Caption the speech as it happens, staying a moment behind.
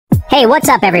Hey, what's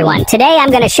up everyone? Today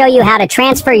I'm going to show you how to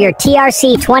transfer your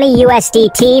TRC20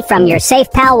 USDT from your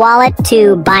SafePal wallet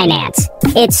to Binance.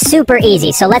 It's super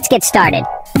easy, so let's get started.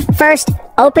 First,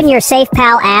 open your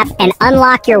SafePal app and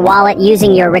unlock your wallet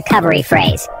using your recovery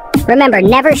phrase. Remember,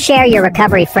 never share your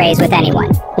recovery phrase with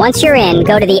anyone. Once you're in,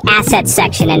 go to the Assets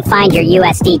section and find your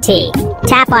USDT.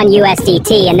 Tap on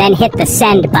USDT and then hit the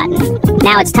Send button.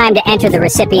 Now it's time to enter the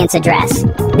recipient's address.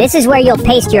 This is where you'll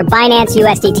paste your Binance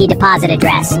USDT deposit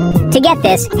address. To get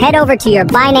this, head over to your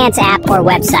Binance app or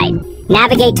website.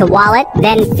 Navigate to Wallet,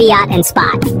 then Fiat and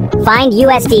Spot. Find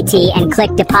USDT and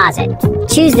click Deposit.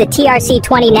 Choose the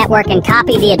TRC20 network and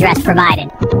copy the address provided.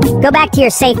 Go back to your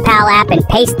SafePal app and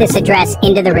paste this address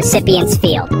into the recipient's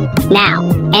field. Now,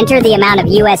 enter the amount of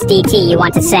USDT you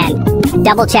want to send.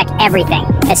 Double check everything,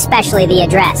 especially the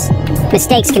address.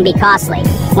 Mistakes can be costly.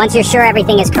 Once you're sure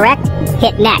everything is correct,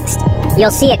 hit Next.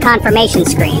 You'll see a confirmation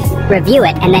screen. Review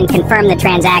it and then confirm the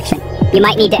transaction. You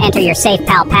might need to enter your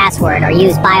SafePal password or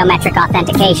use biometric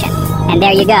authentication. And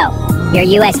there you go.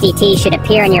 Your USDT should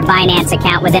appear in your Binance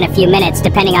account within a few minutes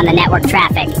depending on the network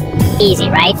traffic. Easy,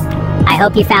 right? I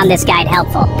hope you found this guide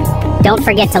helpful. Don't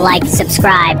forget to like,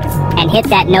 subscribe, and hit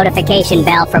that notification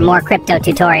bell for more crypto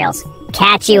tutorials.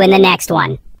 Catch you in the next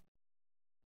one.